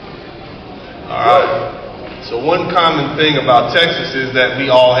All right. So one common thing about Texas is that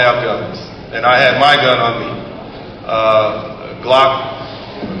we all have guns, and I had my gun on me. Glock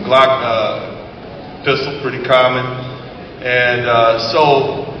pistol, pretty common. And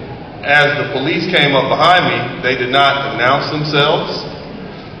so as the police came up behind me, they did not announce themselves.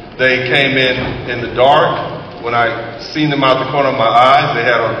 They came in the dark. When I seen them out the corner of my eyes, they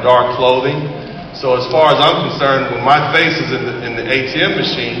had on dark clothing. So as far as I'm concerned, when my face is in the ATM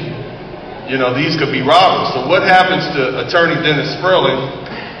machine, you know, these could be robbers. So what happens to Attorney Dennis Sperling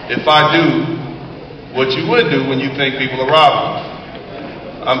if I do what you would do when you think people are robbing?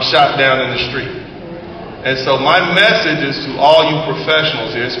 I'm shot down in the street. And so my message is to all you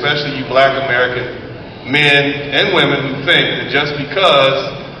professionals here, especially you Black American men and women who think that just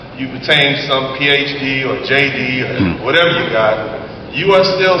because you've attained some PhD or JD or whatever you got, you are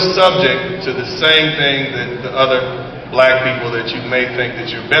still subject to the same thing that the other Black people that you may think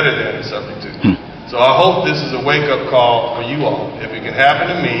that you're better than are subject to. So I hope this is a wake-up call for you all. If it can happen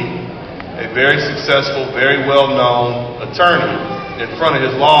to me, a very successful, very well-known attorney in front of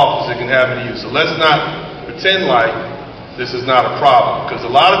his law office, it can happen to you. So let's not pretend like this is not a problem. Because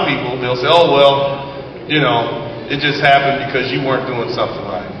a lot of people, they'll say, oh, well, you know, it just happened because you weren't doing something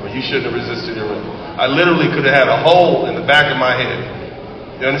right, or you shouldn't have resisted your will. I literally could have had a hole in the back of my head.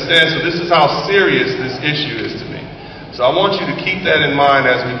 You understand? So this is how serious this issue is to me. So I want you to keep that in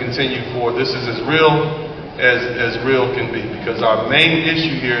mind as we continue forward. This is as real as real can be, because our main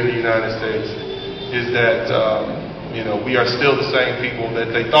issue here in the United States is that you know, we are still the same people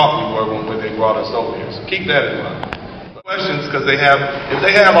that they thought we were when they brought us over here. So keep that in mind. Questions, because if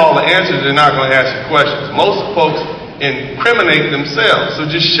they have all the answers, they're not going to ask you questions. Most folks incriminate themselves. So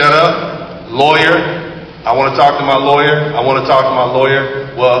just shut up, lawyer. I want to talk to my lawyer. I want to talk to my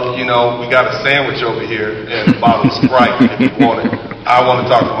lawyer. Well, you know, we got a sandwich over here and a bottle of Sprite if you want it. I want to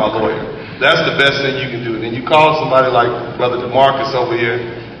talk to my lawyer. That's the best thing you can do. Then you call somebody like Brother DeMarcus over here,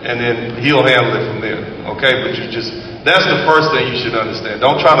 and then he'll handle it from there. Okay? But that's the first thing you should understand.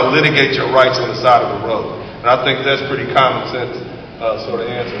 Don't try to litigate your rights on the side of the road. And I think that's pretty common sense sort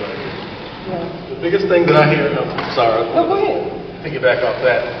of answer right here. Yeah. The biggest thing that I hear, no, sorry. No, go ahead. Piggyback off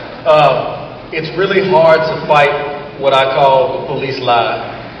that. It's really hard to fight what I call the police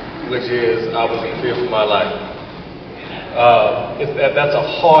lie, which is I was in fear for my life. That's a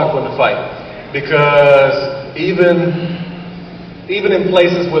hard one to fight, because even in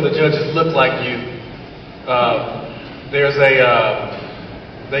places where the judges look like you,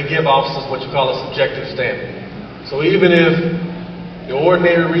 they give officers what you call a subjective standard. So even if the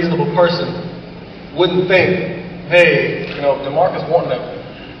ordinary reasonable person wouldn't think, hey, you know, DeMarcus wanting to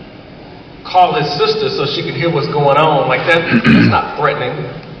call his sister so she can hear what's going on, like that's not threatening.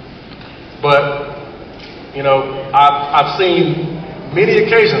 But, you know, I've seen many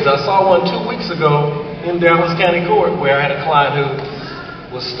occasions. I saw one 2 weeks ago in Dallas County Court where I had a client who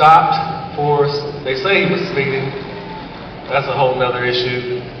was stopped for, they say he was speeding. That's a whole nother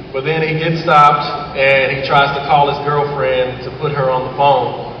issue. But then he gets stopped and he tries to call his girlfriend to put her on the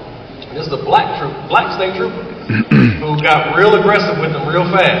phone. And this is a black state trooper who got real aggressive with him real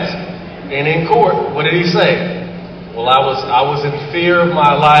fast. And in court, what did he say? Well, I was in fear of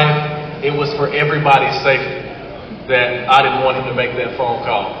my life. It was for everybody's safety that I didn't want him to make that phone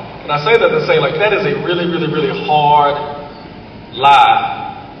call. And I say that to say, like, that is a really, really, really hard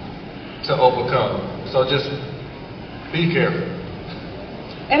lie to overcome. So just be careful.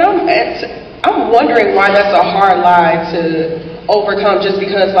 And I'm wondering why that's a hard lie to overcome, just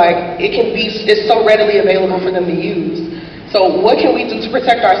because, like, it's so readily available for them to use. So what can we do to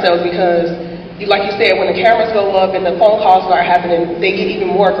protect ourselves? Because, like you said, when the cameras go up and the phone calls start happening, they get even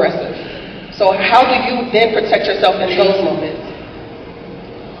more aggressive. So how do you then protect yourself in those moments?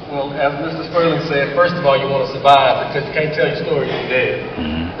 Well, as Mr. Sperling said, first of all, you want to survive, because you can't tell your story, you're dead.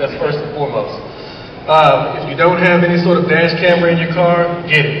 That's first and foremost. If you don't have any sort of dash camera in your car,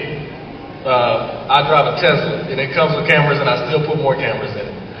 get it. I drive a Tesla, and it comes with cameras, and I still put more cameras in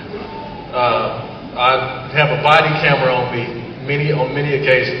it. I have a body camera on me on many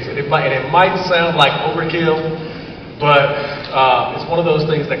occasions, and it might sound like overkill, but it's one of those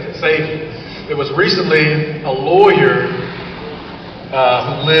things that can save you. There was recently a lawyer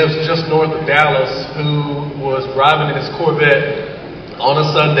who lives just north of Dallas who was driving in his Corvette on a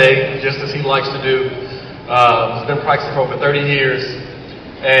Sunday, just as he likes to do. He's been practicing for over 30 years,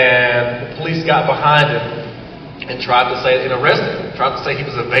 and the police got behind him and tried to say he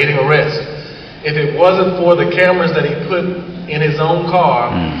was evading arrest. If it wasn't for the cameras that he put in his own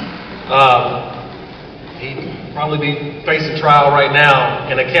car, he'd probably be facing trial right now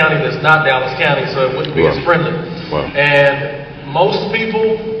in a county that's not Dallas County, so it wouldn't be as friendly. Wow. And most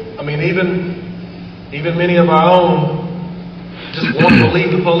people I mean, even many of our own just want to believe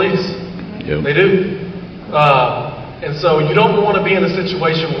the police. Yep. They do. And so you don't want to be in a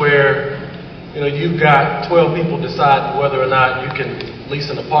situation where, you've got 12 people deciding whether or not you can lease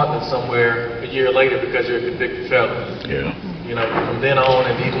an apartment somewhere a year later because you're a convicted felon. Yeah. From then on,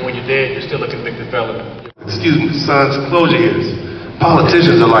 and even when you're dead, you're still a convicted felon. Excuse me, sons, close your ears.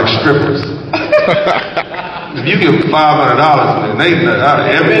 Politicians are like strippers. If you give them $500, man, they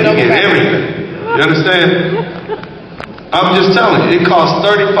get everything. You understand? I'm just telling you, it costs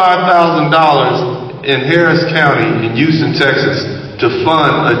 $35,000 in Harris County in Houston, Texas, to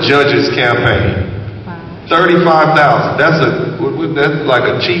fund a judge's campaign. $35,000. That's like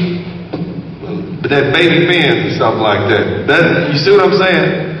a cheap, that baby Benz or something like that. You see what I'm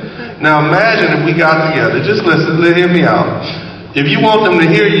saying? Now imagine if we got together. Just listen, hear me out. If you want them to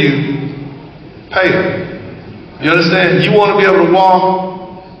hear you, pay them. You understand? You want to be able to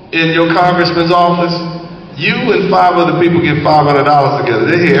walk in your congressman's office? You and 5 other people get $500 together.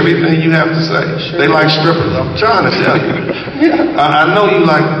 They hear everything you have to say. Sure. They like strippers. I'm trying to tell you. I know you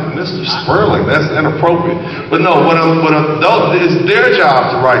like Mr. Sperling. That's inappropriate. But no, it's their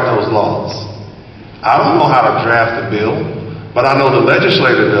job to write those laws. I don't know how to draft a bill, but I know the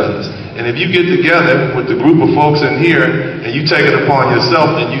legislator does. And if you get together with the group of folks in here and you take it upon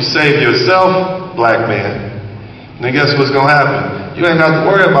yourself and you save yourself, black man, then guess what's going to happen? You ain't got to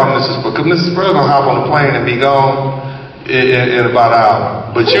worry about Mrs. Spurl, because Mrs. Spurl going to hop on the plane and be gone in about an hour.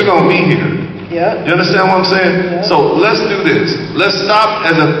 But you're going to be here. Yeah. You understand what I'm saying? Yeah. So let's do this. Let's stop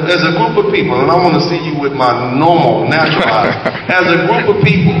as a group of people, and I want to see you with my normal, natural eyes. As a group of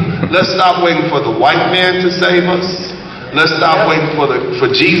people, let's stop waiting for the white man to save us. Let's stop waiting for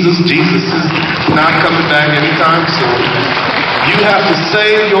Jesus. Jesus is not coming back anytime soon. You have to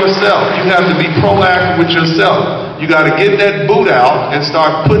save yourself. You have to be proactive with yourself. You got to get that boot out and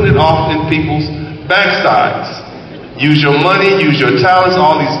start putting it off in people's backsides. Use your money, use your talents,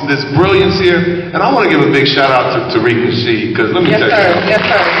 all this brilliance here. And I want to give a big shout out to Tariq Nasheed, because let me tell you, Yes,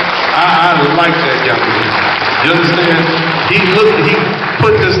 sir. I like that young man. You understand? He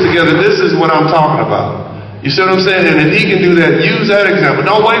put this together. This is what I'm talking about. You see what I'm saying? And if he can do that, use that example.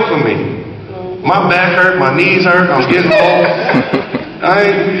 Don't wait for me. My back hurt, my knees hurt, I'm getting old. I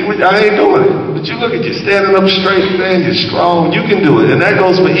ain't doing it. But you look at you standing up straight, man, you're strong, you can do it. And that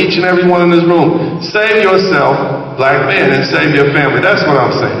goes for each and every one in this room. Save yourself, black man, and save your family. That's what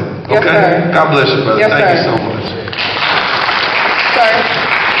I'm saying. Okay? Yes, God bless you, brother. Yes, Thank sir. you so much. Sir.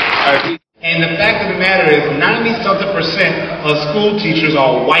 And the fact of the matter is 90-something% of school teachers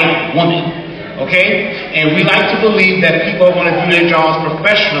are white women. Okay? And we like to believe that people are going to do their jobs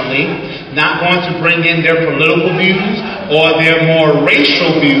professionally, not going to bring in their political views or their more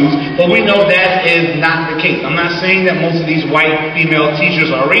racial views, but we know that is not the case. I'm not saying that most of these white female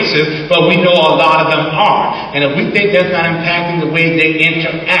teachers are racist, but we know a lot of them are. And if we think that's not impacting the way they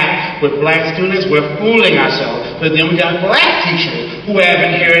interact with black students, we're fooling ourselves. But then we got black teachers who have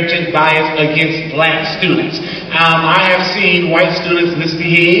inherited bias against black students. I have seen white students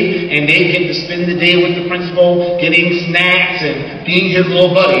misbehave, and they get to spend the day with the principal getting snacks and being his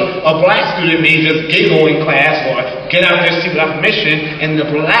little buddy. A black student may just giggle in class or get out there see without permission, and the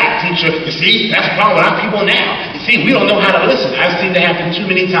black teacher, you see, that's the problem with our people now. You see, we don't know how to listen. I've seen that happen too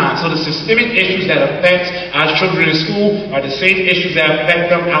many times. So the systemic issues that affect our children in school are the same issues that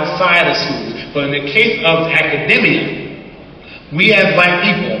affect them outside of schools. But in the case of academia, we as black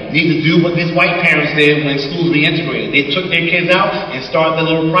people need to do what these white parents did when schools reintegrated. They took their kids out and started their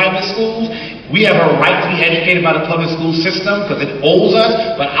little private schools. We have a right to be educated by the public school system because it owes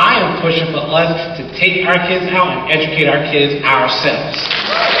us, but I am pushing for us to take our kids out and educate our kids ourselves.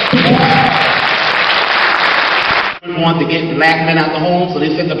 We want to get black men out the home, so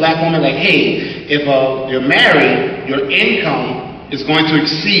they said to black women like, hey, if you're married, your income is going to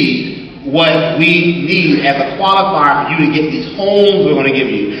exceed what we need as a qualifier for you to get these homes we're going to give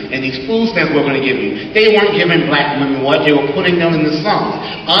you and these food stamps we're going to give you. They weren't giving black women what, they were putting them in the slums.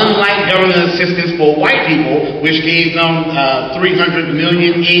 Unlike government assistance for white people, which gave them 300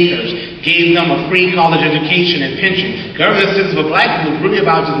 million acres, gave them a free college education and pension. Government assistance for black people was really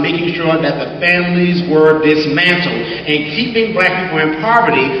about just making sure that the families were dismantled and keeping black people in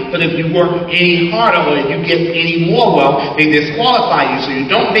poverty, but if you work any harder or if you get any more wealth, they disqualify you. So you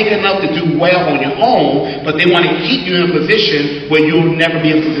don't make enough to do well on your own, but they want to keep you in a position where you'll never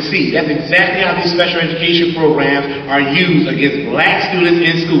be able to succeed. That's exactly how these special education programs are used against black students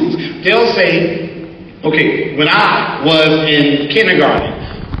in schools. They'll say, okay, when I was in kindergarten,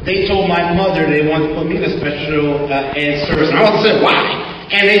 they told my mother they wanted to put me in a special ed service. And I said, why?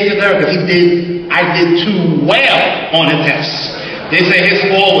 And they said, because I did too well on the test. They say his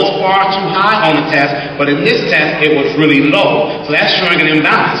score was far too high on the test, but in this test, it was really low. So that's showing an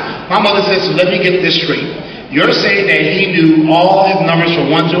imbalance. My mother says, so let me get this straight. You're saying that he knew all his numbers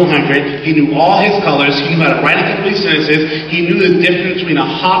from 1 to 100, he knew all his colors, he knew how to write and complete sentences, he knew the difference between a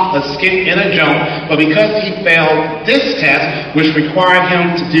hop, a skip, and a jump, but because he failed this test, which required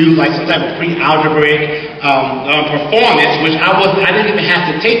him to do like some type of pre-algebraic performance, which I didn't even have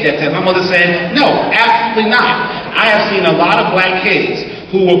to take that test. My mother said, no, absolutely not. I have seen a lot of black kids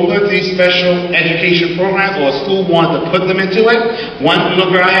who were put these special education programs, or a school wanted to put them into it. One little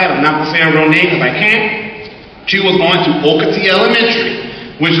girl I had, I'm not going to say her real name because I can't, she was going to Okatee Elementary,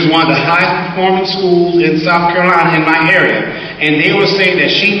 which is one of the highest performing schools in South Carolina in my area. And they were saying that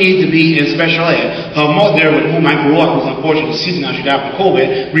she needed to be in special ed. Her mother, with whom I grew up, who's unfortunately deceased now, she died from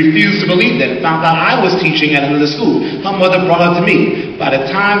COVID, refused to believe that and found out I was teaching at another school. Her mother brought her to me. By the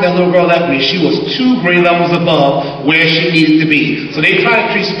time that little girl left me, she was 2 grade levels above where she needed to be. So they try to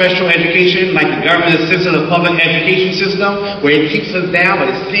treat special education like the government assisted the public education system, where it keeps us down, but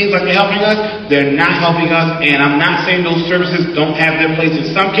it seems like they're helping us. They're not helping us, and I'm not saying those services don't have their place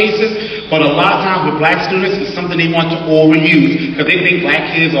in some cases, but a lot of times with black students, it's something they want to overuse because they think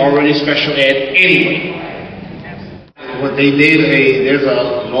black kids are already special ed anyway. What they did, there's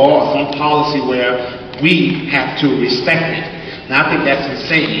a law or some policy where we have to respect it. And I think that's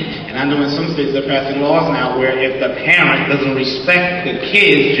insane. And I know in some states they're passing laws now where if the parent doesn't respect the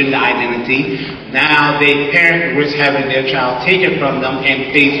kid's gender identity, now the parent risks having their child taken from them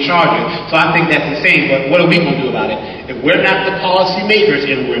and face charges. So I think that's insane. But what are we going to do about it? If we're not the policy makers,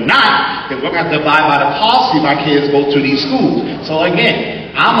 and we're not, then we're going to have to abide by the policy if our kids go to these schools. So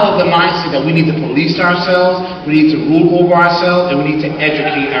again, I'm of the mindset that we need to police ourselves, we need to rule over ourselves, and we need to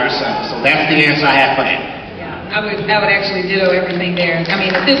educate ourselves. So that's the answer I have for that. I would actually ditto everything there. I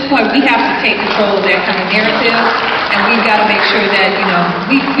mean, at this point, we have to take control of that kind of narrative, and we've got to make sure that,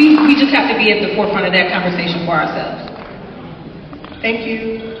 we just have to be at the forefront of that conversation for ourselves. Thank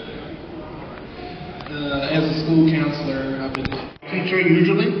you. As a school counselor, I've been teacher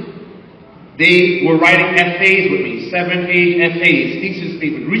usually. They were writing essays with me, 7-page essays, thesis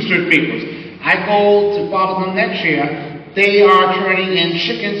papers, research papers. I go to follow them next year. They are turning in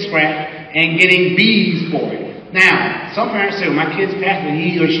chicken scratch and getting B's for it. Now, some parents say, well, my kid's passing,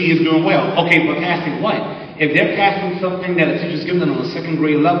 he or she is doing well. Okay, but passing what? If they're passing something that a teacher's given them on the 2nd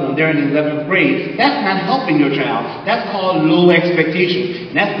grade level and they're in the 11th grade, that's not helping your child. That's called low expectations.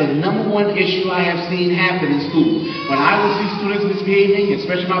 And that's the #1 issue I have seen happen in school. When I would see students misbehaving,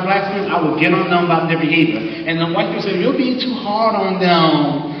 especially my black students, I would get on them about their behavior. And the white people say, you're being too hard on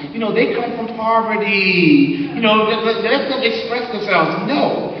them. They come from poverty. Let them express themselves.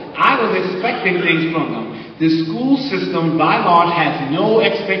 No, I was expecting things from them. The school system, by law, has no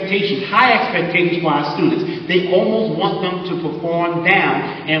expectations, high expectations for our students. They almost want them to perform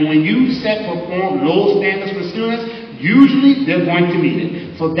down. And when you perform low standards for students, usually they're going to meet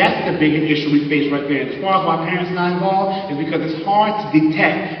it. So that's the biggest issue we face right there. As far as why parents are not involved, is because it's hard to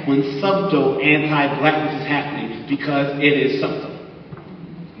detect when subtle anti-blackness is happening, because it is subtle.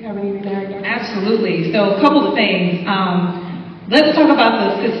 You have anything to add? Absolutely. So a couple of things. Let's talk about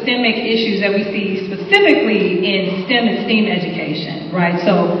the systemic issues that we see specifically in STEM and STEAM education, right?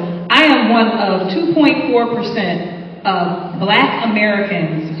 So I am one of 2.4% of black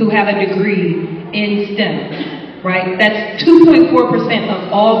Americans who have a degree in STEM, right? That's 2.4%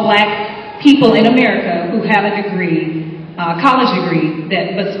 of all black people in America who have a degree, college degree,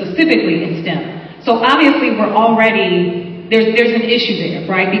 but specifically in STEM. So obviously we're already, there's an issue there,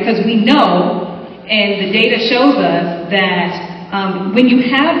 right? Because we know, and the data shows us that when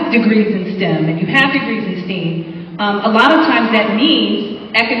you have degrees in STEM and you have degrees in STEAM, a lot of times that means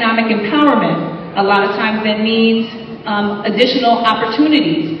economic empowerment. A lot of times that means additional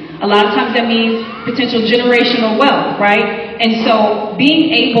opportunities. A lot of times that means potential generational wealth, right? And so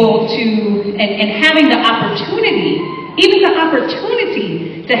being able to, and having the opportunity, even the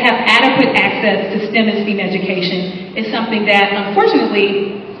opportunity to have adequate access to STEM and STEAM education is something that,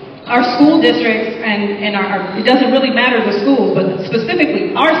 unfortunately, our school districts and it doesn't really matter the schools, but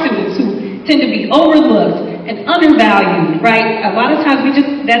specifically our students who tend to be overlooked and undervalued, right? A lot of times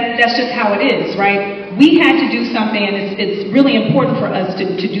that's just how it is, right? We had to do something, and it's really important for us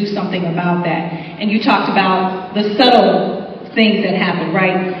to do something about that. And you talked about the subtle things that happen,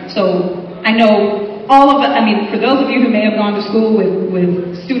 right? So I know for those of you who may have gone to school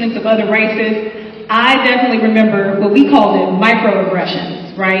with students of other races, I definitely remember what we called it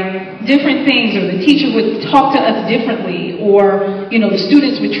microaggressions, right? Different things, or the teacher would talk to us differently, or, the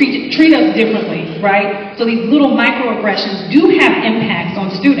students would treat us differently, right? So these little microaggressions do have impacts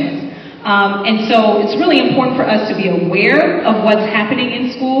on students. And so it's really important for us to be aware of what's happening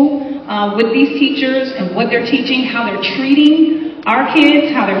in school with these teachers and what they're teaching, how they're treating our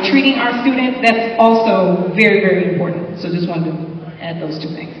kids, how they're treating our students. That's also very, very important. So just wanted to add those two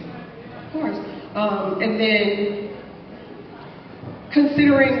things. Of course. And then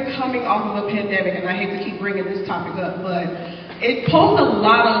considering coming off of a pandemic, and I hate to keep bringing this topic up, but it posed a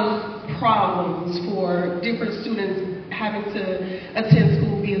lot of problems for different students having to attend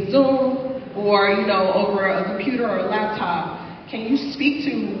school via Zoom or, over a computer or a laptop. Can you speak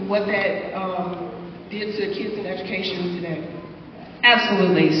to what that did to kids in education today?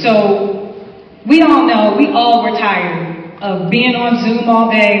 Absolutely. So we all know, we all were tired of being on Zoom all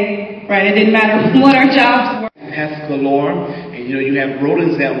day, right? It didn't matter what our jobs were. Pests galore, and you have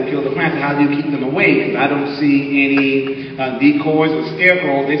rodents that will kill the plants. How do you keep them away? Because I don't see any decoys or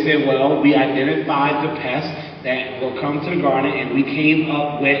scarecrows. They said, well, we identified the pests that will come to the garden, and we came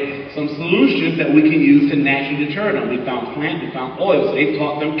up with some solutions that we can use to naturally deter them. We found plants, we found oils. They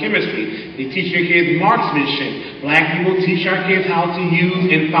taught them chemistry. They teach your kids marksmanship. Black people teach our kids how to use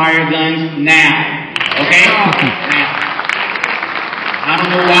and fire guns now. Okay? Now. I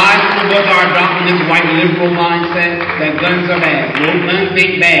don't know why some of us are adopting this white liberal mindset that guns are bad. No, guns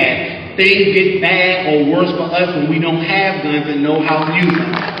ain't bad. Things get bad or worse for us when we don't have guns and know how to use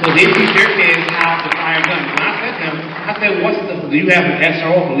them. So they teach their kids how to fire guns. And I said, do you have an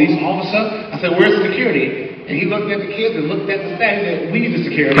SRO, police officer? I said, where's security? And he looked at the kids and looked at the staff and said, we need the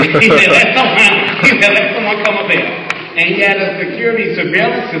security. He said, let someone come up there. And he had a security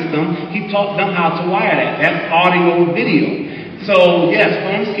surveillance system. He taught them how to wire that. That's audio video. So, yes,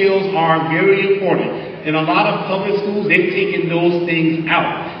 home skills are very important. In a lot of public schools, they've taken those things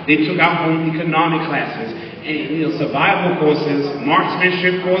out. They took out home economic classes. And, survival courses,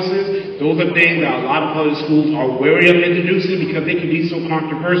 marksmanship courses, those are things that a lot of public schools are wary of introducing because they can be so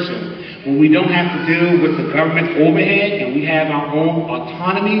controversial. When we don't have to deal with the government overhead and we have our own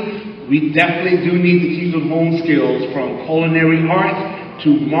autonomy, we definitely do need to keep some home skills from culinary arts to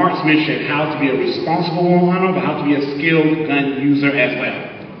marksmanship, how to be a responsible gun owner, but how to be a skilled gun user as well.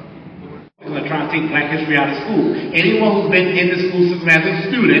 We're trying to take Black history out of school. Anyone who's been in the school system as a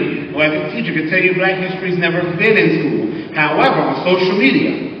student or as a teacher can tell you Black history's never been in school. However, on social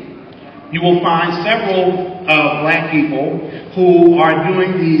media, you will find several Black people who are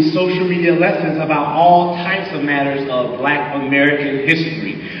doing these social media lessons about all types of matters of Black American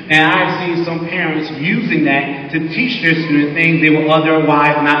history. And I've seen some parents using that to teach their students things they will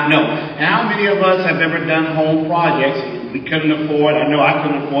otherwise not know. And how many of us have ever done home projects? We couldn't afford, I know I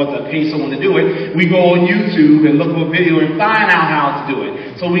couldn't afford to pay someone to do it. We go on YouTube and look for a video and find out how to do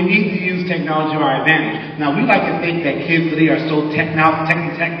it. So we need to use technology to our advantage. Now, we like to think that kids today are so tech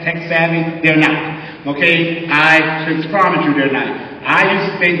savvy. They're not. Okay? I can promise you they're not. I used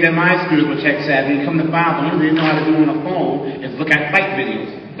to think that my students were tech savvy, and come to find out the only thing they know how to do on a phone is look at fight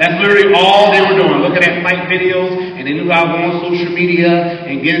videos. That's literally all they were doing, looking at fight videos, and they knew how to go on social media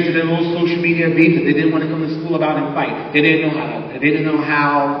and get into their little social media beats that they didn't want to come to school about and fight. They didn't know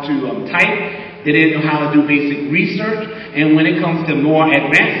how to type. They didn't know how to do basic research. And when it comes to more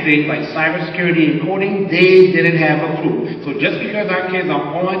advanced things like cybersecurity and coding, they didn't have a clue. So just because our kids are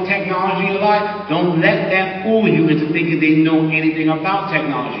on technology a lot, don't let that fool you into thinking they know anything about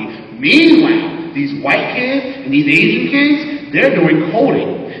technology. Meanwhile, these white kids and these Asian kids, they're doing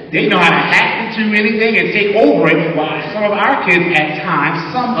coding. They know how to hack into anything and take over it, while some of our kids at times,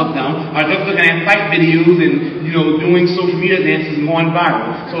 some of them, are just looking at fight videos and, doing social media dances and going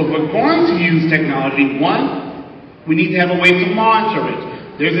viral. So if we're going to use technology, one, we need to have a way to monitor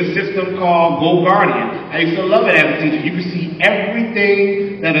it. There's a system called GoGuardian. I used to love it as a teacher. You can see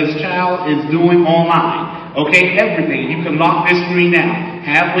everything that a child is doing online. Okay, everything. You can lock their screen down.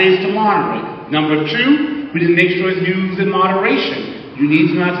 Have ways to monitor it. Number two, we need to make sure it's used in moderation. You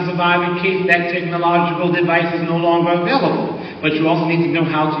need to know how to survive in case that technological device is no longer available. But you also need to know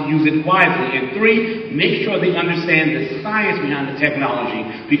how to use it wisely. And three, make sure they understand the science behind the technology,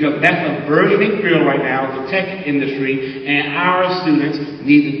 because that's a burgeoning field right now, the tech industry, and our students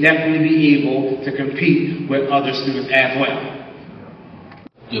need to definitely be able to compete with other students as well.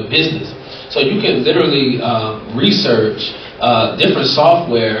 Your business. So you can literally research different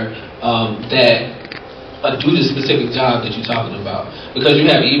software that do the specific job that you're talking about. Because you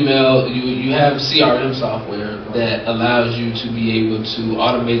have email, you have CRM software that allows you to be able to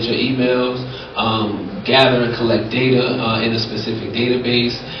automate your emails, gather and collect data in a specific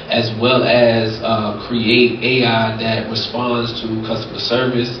database, as well as create AI that responds to customer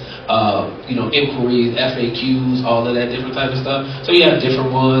service inquiries, FAQs, all of that different type of stuff. So you have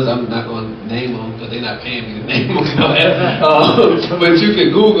different ones. I'm not going to name them because they're not paying me to name them. But you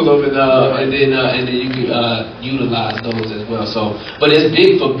can Google them and then you can utilize those as well. So, but it's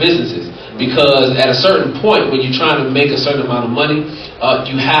big for businesses because at a certain point when you're trying to make a certain amount of money,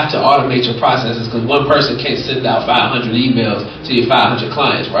 you have to automate your processes because one person can't send out 500 emails to your 500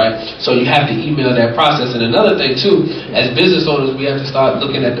 clients, right? So you have to email that process. And another thing too, as business owners, we have to start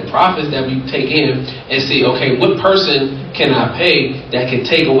looking at the profits that we take in and see, okay, what person can I pay that can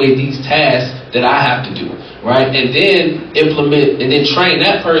take away these tasks that I have to do, right? And then implement and then train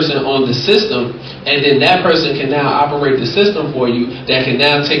that person on the system, and then that person can now operate the system for you that can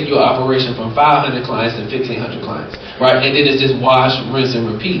now take your operation from 500 clients to 1,500 clients, right? And then it's just wash, rinse, and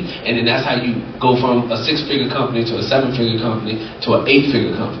repeat. And then that's how you go from a 6-figure company to a 7-figure company to an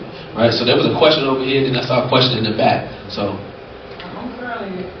 8-figure company, right? So there was a question over here, then I saw a question in the back. So I'm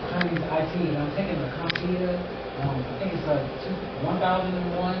currently trying to use IT, and I'm taking the CompTIA. I think it's 1001,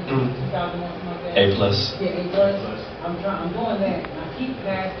 2001, something like that. A+. Yeah, A+. I'm doing that, and I keep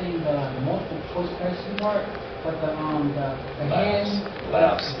passing the multiple choice question part, but the labs.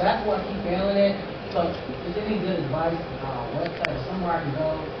 That's what I keep failing at. So, is there any good advice, website or somewhere I can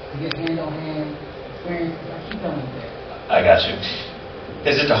go to get hand-on-hand experience? I keep failing at that. I got you.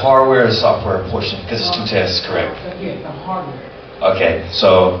 Is it the hardware or the software portion? Because it's 2 tests, correct? Yeah, the hardware. Okay,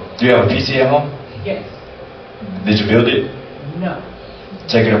 so do you have a PC at home? Yes. Did you build it? No.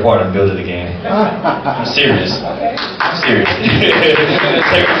 Take it apart and build it again. I'm serious. Okay. I'm serious.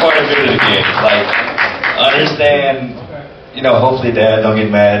 Take it apart and build it again. Like, understand, hopefully Dad don't get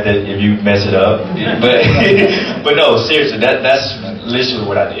mad that if you mess it up. But no, seriously, that's literally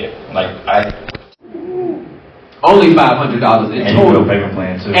what I did. Like, only $500 in and total. You do a payment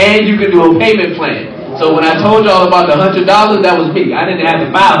plan too. And you can do a payment plan. So when I told y'all about the $100, that was me. I didn't have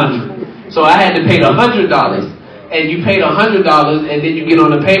the $500. So I had to pay the $100. And you paid $100, and then you get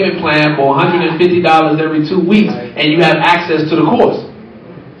on a payment plan for $150 every 2 weeks, and you have access to the course.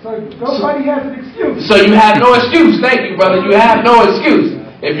 So nobody has an excuse. So you have no excuse. Thank you, brother. You have no excuse.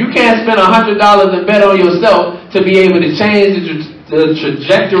 If you can't spend $100 and bet on yourself to be able to change the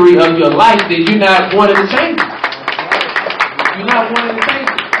trajectory of your life, then you're not wanting to change it. You're not wanting to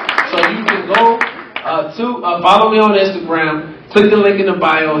change it. So you can go follow me on Instagram, click the link in the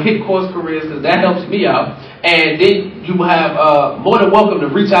bio, hit Course Careers, because that helps me out. And then you have more than welcome to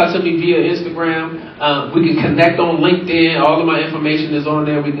reach out to me via Instagram. We can connect on LinkedIn. All of my information is on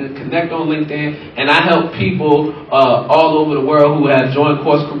there. We can connect on LinkedIn. And I help people all over the world who have joined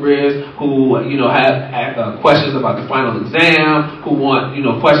Course Careers, who have questions about the final exam, who want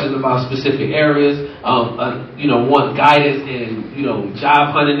questions about specific areas, want guidance in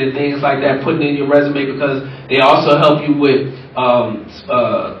job hunting and things like that, putting in your resume, because they also help you with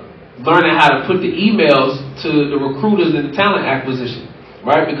learning how to put the emails to the recruiters and the talent acquisition,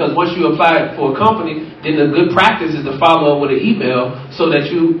 right? Because once you apply for a company, then the good practice is to follow up with an email so that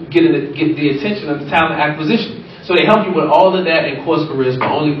you get the attention of the talent acquisition. So they help you with all of that in Course Careers for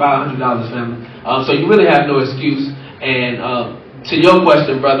only $500, family. So you really have no excuse. And to your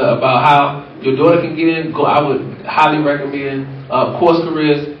question, brother, about how your daughter can get in, I would highly recommend Course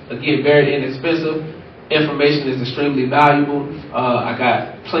Careers. Again, very inexpensive. Information is extremely valuable. I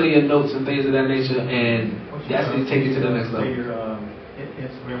got plenty of notes and things of that nature, and that's going to take you to the next level. Your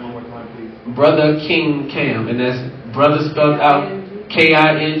Instagram one more time, please. Brother King Cam, and that's brother spelled out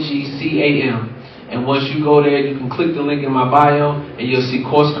KINGCAM. And once you go there, you can click the link in my bio, and you'll see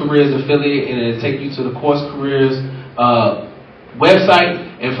Course Careers affiliate, and it'll take you to the Course Careers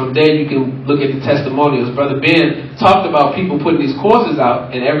website. And from there, you can look at the testimonials. Brother Ben talked about people putting these courses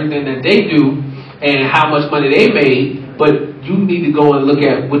out and everything that they do, and how much money they made, but you need to go and look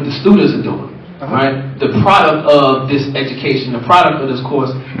at what the students are doing, right? The product of this education, the product of this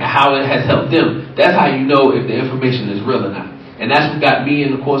course, and how it has helped them. That's how you know if the information is real or not. And that's what got me in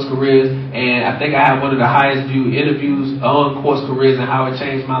the Course Careers, and I think I have one of the highest viewed interviews on Course Careers and how it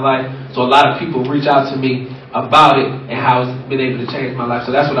changed my life. So a lot of people reach out to me about it and how it's been able to change my life.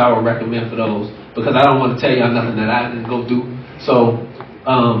 So that's what I would recommend for those, because I don't want to tell y'all nothing that I didn't go do. So,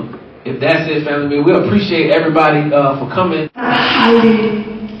 if that's it, family, we appreciate everybody for coming.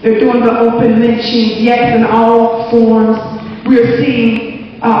 They're doing the open lynching, yes, in all forms. We're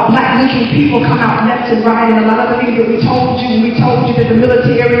seeing black-looking people come out left and right, and a lot of the things that we told you that the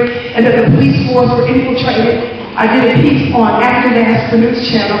military and that the police force were infiltrated. I did a piece on Aftermath, the news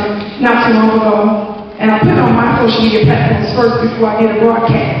channel, not too long ago, and I put it on my social media platforms first before I did a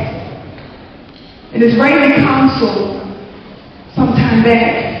broadcast. An Israeli consul, sometime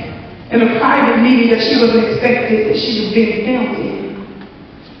back, in a private meeting that she wasn't expected, that she was being filmed in,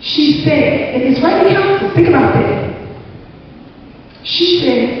 She said, and it's right in council, think about that. She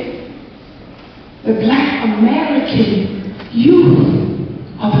said, the Black American youth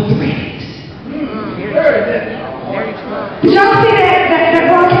are the threat. Did y'all see that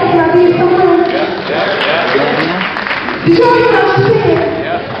broadcast I did somewhere? Did y'all hear what I said?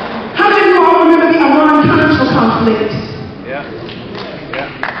 How many of you all remember the Iran-Contra conflict?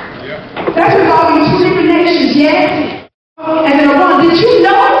 That's involving two different nations, yes? And then Iran, did you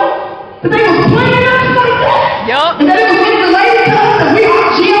know that they were playing us like that? Yup. And that it was interrelated to us, that we are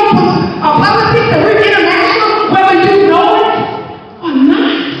geopolitics, that we're international, whether you know it or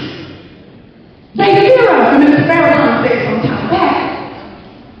not. They fear us. And Mr. Farrakhan said some time back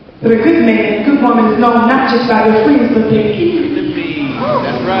that a good man, a good woman is known not just by their friends, but their ears.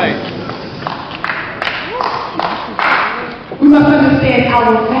 That's right. We must understand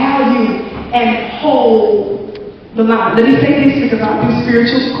our value and hold the line. Let me say this because I do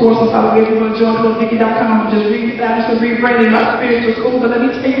spiritual courses. I will go to joyfulvicky.com and just read that. I'm rebranding my spiritual school. But let me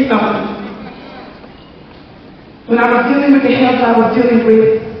tell you something. When I was dealing with the health I was dealing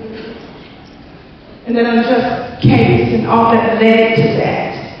with, and then unjust case and all that led to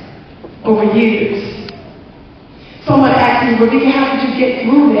that over years, someone asked me, well, Vicky, how did you get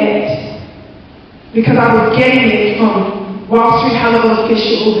through that? Because I was getting it from Wall Street high-level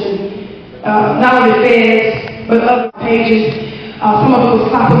officials and not only feds, but other pages. Some of it was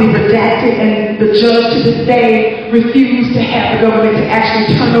properly redacted, and the judge to this day refused to have the government to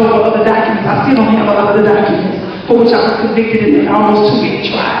actually turn over other documents. I still don't have a lot of the documents for which I was convicted in an almost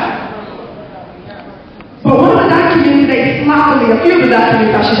 2-week trial. But one of the documents, a few of the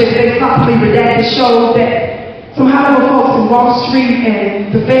documents, I should say, they sloppily redacted shows that some high-level folks in Wall Street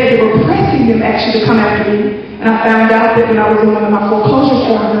and the Fed, they were pressing them actually to come after me. And I found out that when I was in one of my foreclosure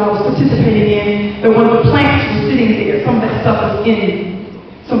forums that I was participating in, that one of the plants was sitting there. Some of that stuff was in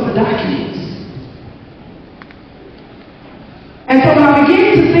some of the documents. And so when I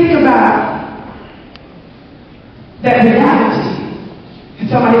began to think about that reality, and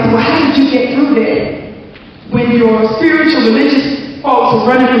somebody said, well, how did you get through that? When your spiritual, religious folks are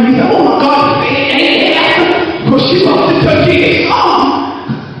running from you, say, oh my God, because she wants to touch it.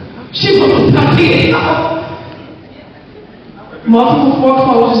 She wants to touch it. Multiple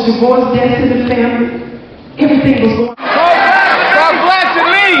foreclosures, divorce, deaths in the family. Everything was going on. God bless and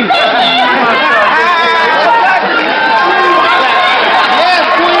leave. Yes,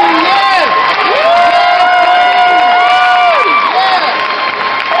 Queen, yes.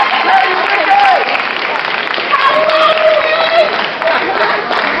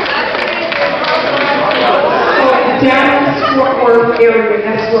 Dallas-Fort Worth area,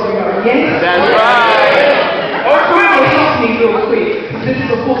 that's where we are. Yes? That's right. Help me real quick. This is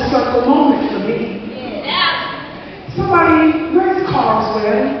a full circle moment for me. Somebody, where's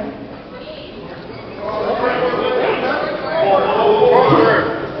Carswell?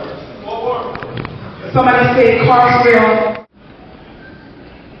 Somebody said Carswell.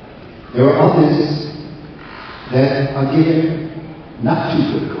 There are others that are given not too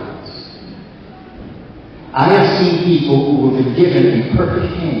good cards. I have seen people who have been given a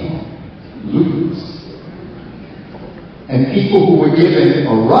perfect hand lose. And people who were given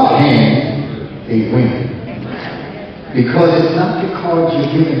a rough hand, they win. Because it's not the cards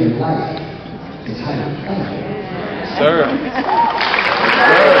you're given in life, it's how you play it. Sir.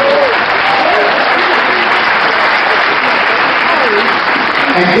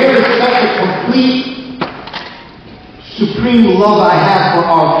 And there is such a complete, supreme love I have for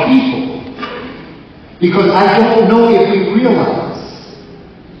our people. Because I don't know if we realize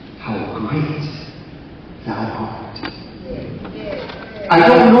how great thou art. I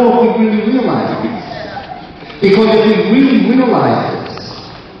don't know if we really realize this. Because if we really realize this,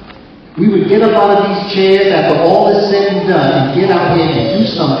 we would get up out of these chairs after all is said and done and get out here and do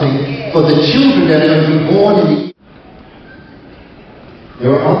something for the children that are going to be born in the...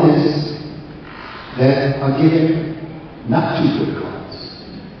 There are others that are given not too good cards.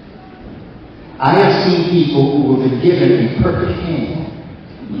 I have seen people who have been given a perfect hand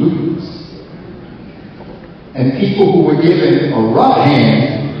lose. And people who were given a rough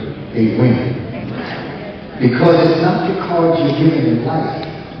hand, they win. Because it's not the cards you're given in life,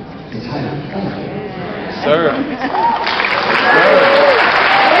 it's how you play it. Sir.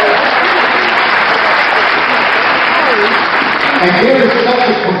 And there is such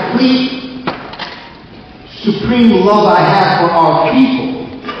a complete, supreme love I have for our people.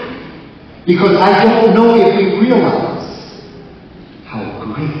 Because I don't know if we realize how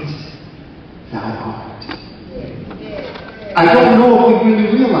great thou art. I don't know if we really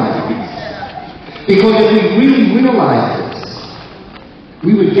realize this. Because if we really realize this,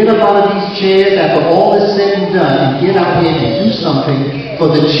 we would get up out of these chairs after all is said and done and get out here and do something for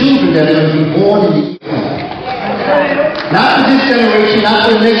the children that are going to be born in the year. Not for this generation, not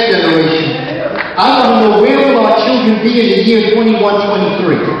for the next generation. I want to know, where will our children be in the year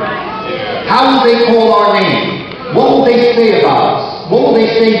 2123? How will they call our name? What will they say about us? What will they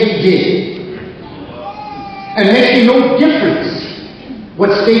say we did? And it makes no difference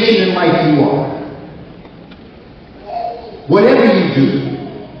what station in life you are. Whatever you do,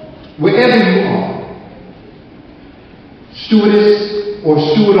 wherever you are, stewardess or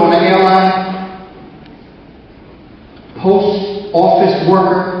steward on an airline, post office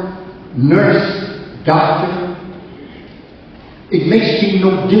worker, nurse, doctor, it makes you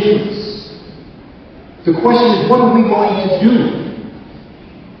no difference. The question is, what are we going to do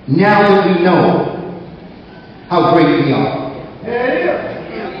now that we know how great we are?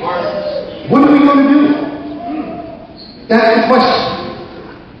 What are we going to do? That's the question.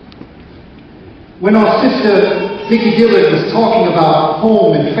 When our sister Vicki Dillard was talking about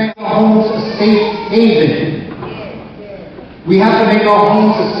home and family, homes a safe haven. We have to make our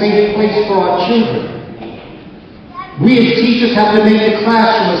homes a safe place for our children. We as teachers have to make the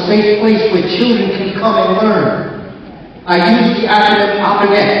classroom a safe place where children can come and learn. I use the acronym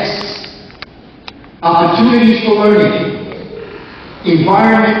OPENX. Opportunities for learning,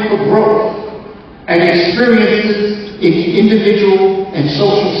 environment for growth, and experiences in the individual and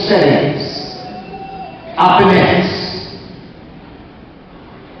social settings. OPENX.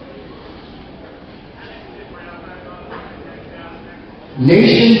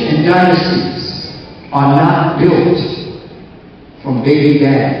 Nations and dynasties are not built from baby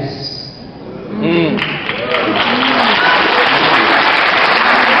daddies.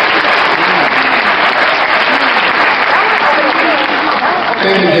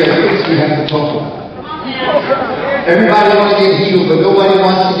 Family, there are things we have to talk about. Everybody wants to get healed, but nobody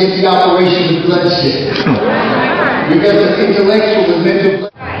wants to get the operation of bloodshed. Because the intellectual is meant to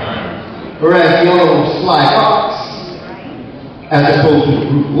bloodshed. Whereas the other one's sly fox, as opposed to the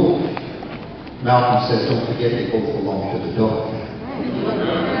brute wolf. Malcolm says, don't forget they both belong to the dog.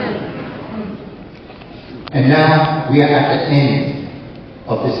 And now we are at the end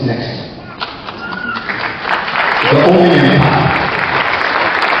of this next one. The Omen Empire.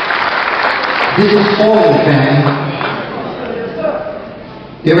 This is falling, family.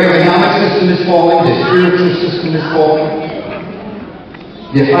 Their economic system is falling, their spiritual system is falling.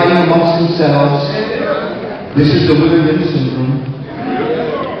 They're fighting amongst themselves. This is the William syndrome.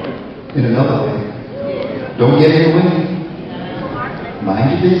 In another way. Don't get in the way. Mind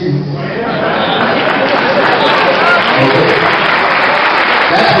your business. Okay.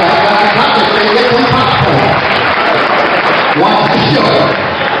 That's why I got the topic to get some popcorn. Watch the show.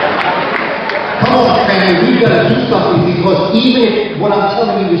 Come on, family, we've got to do something, because even if what I'm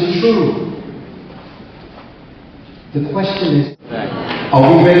telling you is true, the question is, are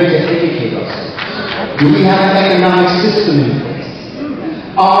we ready to educate ourselves? Do we have an economic system in place?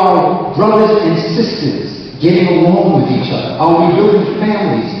 Are our brothers and sisters getting along with each other? Are we building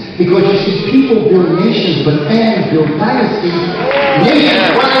families? Because you see, people build nations, but families build dynasties. Nations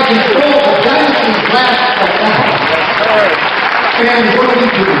rise and fall, but dynasties last forever. And what are we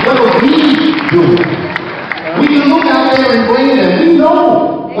doing? What are we doing? We can look out there and blame them. We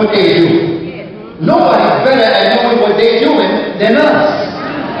know what they're doing. Nobody's better at knowing what they're doing than us.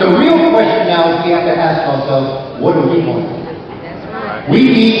 The real question now is we have to ask ourselves, what are we going to do? We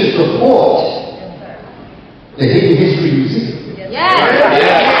need to support the Hidden History Museum.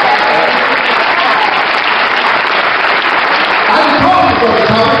 I'm talking from the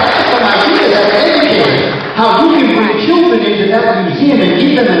topic. I just want my ideas as an educator. How you can bring children into that museum and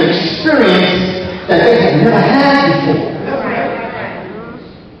give them an experience that they have never had before.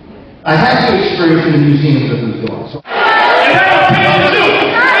 I had the experience in the museums of New York. So. And that was people too.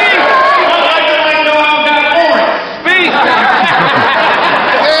 I'd like to know I've got orange. Speak.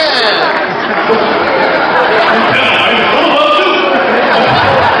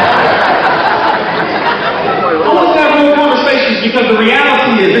 I want to have real conversations, because the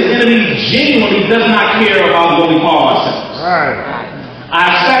reality is this enemy genuinely does not care about what we call ourselves.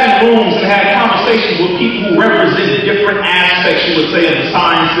 I've sat in rooms and had conversations with people who represent different aspects, you would say, of the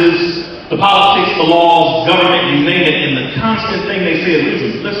sciences, the politics, the laws, government, you name it, and the constant thing they say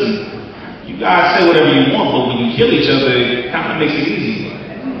is, listen, you guys say whatever you want, but when you kill each other, it kind of makes it easy.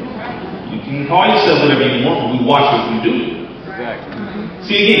 You can call yourself whatever you want, but we watch what you do.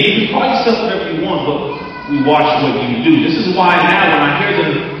 See, again, you can call yourself whatever you want, but we watch what you do. This is why now when I hear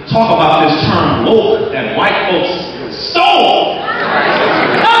them talk about this term woke that white folks stole,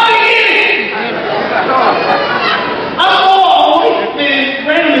 nothing in it. I saw a white man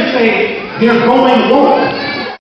They're going woke.